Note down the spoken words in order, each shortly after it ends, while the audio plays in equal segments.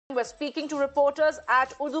We're speaking to reporters at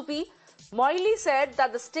Udupi. Moily said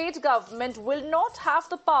that the state government will not have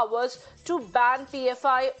the powers to ban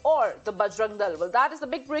PFI or the Bajrang Dal. Well, that is the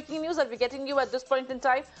big breaking news that we're getting you at this point in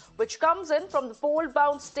time, which comes in from the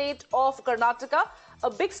poll-bound state of Karnataka.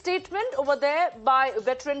 A big statement over there by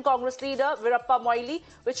veteran Congress leader Veerappa Moily,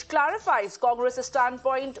 which clarifies Congress's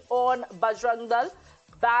standpoint on Bajrang Dal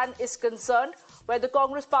ban is concerned, where the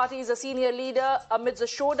Congress party is a senior leader amidst a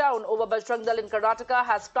showdown over Bajrang Dal in Karnataka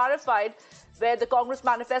has clarified where the Congress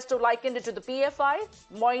manifesto likened it to the PFI.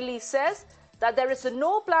 Moily says that there is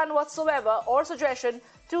no plan whatsoever or suggestion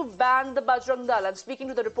to ban the Bajrang Dal. And speaking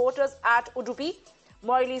to the reporters at Udupi,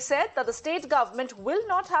 Moily said that the state government will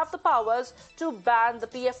not have the powers to ban the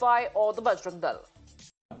PFI or the Bajrang Dal.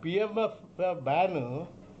 PMF ban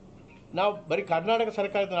ನಾವು ಬರೀ ಕರ್ನಾಟಕ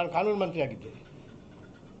ಸರ್ಕಾರದ ನಾನು ಕಾನೂನು ಮಂತ್ರಿ ಆಗಿದ್ದೆ.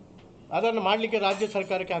 ಅದನ್ನು ಮಾಡಲಿಕ್ಕೆ ರಾಜ್ಯ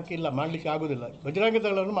ಸರ್ಕಾರಕ್ಕೆ ಹಾಕಿಲ್ಲ, ಮಾಡಲಿಕ್ಕೆ ಆಗೋದಿಲ್ಲ. ಬಜರಂಗ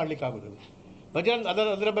ದಳವನ್ನು ಮಾಡಲಿಕ್ಕೆ ಆಗೋದಿಲ್ಲ.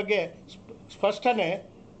 ಅದರ ಬಗ್ಗೆ ಸ್ಪಷ್ಟನೆ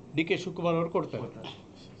ಡಿ ಕೆ ಶಿವಕುಮಾರ್ ಅವರು ಕೊಡ್ತಾರೆ,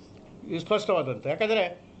 ಸ್ಪಷ್ಟವಾದಂತೆ. ಯಾಕಂದರೆ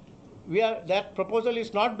that proposal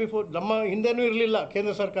is not before, ನಮ್ಮ ಹಿಂದೆನೂ ಇರಲಿಲ್ಲ,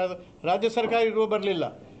 ಕೇಂದ್ರ ಸರ್ಕಾರ ರಾಜ್ಯ ಸರ್ಕಾರ ಇರುವ ಬರಲಿಲ್ಲ.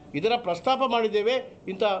 ಇದರ ಪ್ರಸ್ತಾಪ ಮಾಡಿದ್ದೇವೆ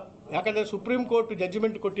ಇಂಥ, ಯಾಕಂದರೆ ಸುಪ್ರೀಂ ಕೋರ್ಟ್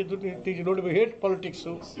ಜಡ್ಜ್ಮೆಂಟ್ ಕೊಟ್ಟಿದ್ದು ನೋಡಿ, ಹೇಟ್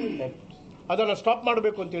ಪಾಲಿಟಿಕ್ಸು ಅದನ್ನು ಸ್ಟಾಪ್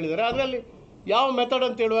ಮಾಡಬೇಕು ಅಂತ ಹೇಳಿದ್ದಾರೆ. ಅದರಲ್ಲಿ ಯಾವ ಮೆಥಡ್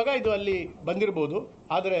ಅಂತ ಹೇಳುವಾಗ ಇದು ಅಲ್ಲಿ ಬಂದಿರ್ಬೋದು,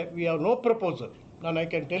 ಆದರೆ ವಿ ಹ್ಯಾವ್ ನೋ ಪ್ರಪೋಸಲ್. ನಾನು I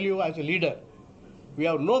can tell you as A leader, we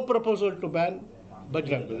have no proposal to ban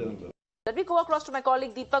Bajrang Dal. Let me go across to my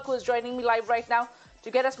colleague Deepak, who is joining me live right now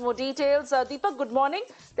to get us more details. Deepak, good morning.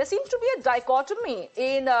 There seems to be a dichotomy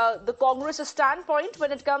in the Congress's standpoint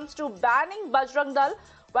when it comes to banning Bajrang Dal,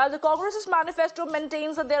 while the Congress's manifesto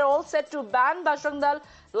maintains that they're all set to ban Bajrang Dal,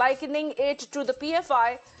 likening it to the PFI.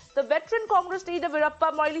 The veteran Congress leader Veerappa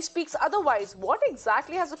Moily speaks otherwise. What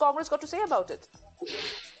exactly has the Congress got to say about it?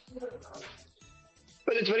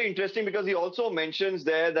 Well, it's very interesting because he also mentions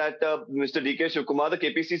there that Mr. D.K. Shivakumar, the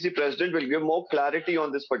KPCC president, will give more clarity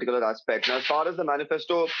on this particular aspect. Now, as far as the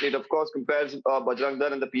manifesto, it of course compares Bajrang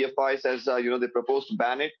Dal and the PFI, says, they propose to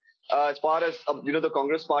ban it. As far as, the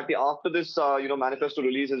Congress party after this, manifesto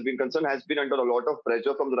release has been concerned, has been under a lot of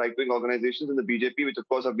pressure from the right-wing organizations and the BJP, which of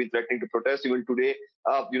course have been threatening to protest. Even today,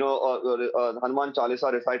 Hanuman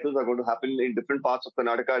Chalisa recitals are going to happen in different parts of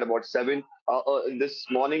Karnataka at about 7. This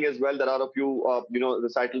morning as well, there are a few,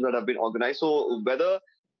 recitals that have been organized. So whether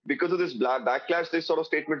because of this backlash, this sort of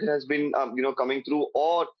statement has been, coming through,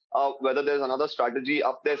 or whether there's another strategy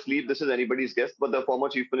up their sleeve, this is anybody's guess. But the former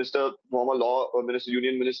Chief Minister, former Law Minister,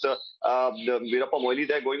 Union Minister, Veerappa Moily,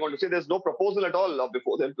 they're going on to say there's no proposal at all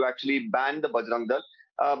before them to actually ban the Bajrang Dal.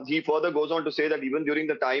 He further goes on to say that even during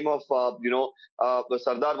the time of,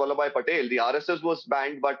 Sardar Vallabhbhai Patel, the RSS was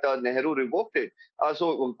banned, but Nehru revoked it. So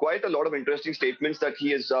quite a lot of interesting statements that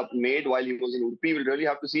he has made while he was in Udupi. We'll really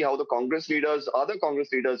have to see how the Congress leaders, other Congress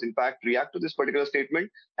leaders, in fact, react to this particular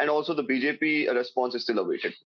statement. And also the BJP response is still awaited.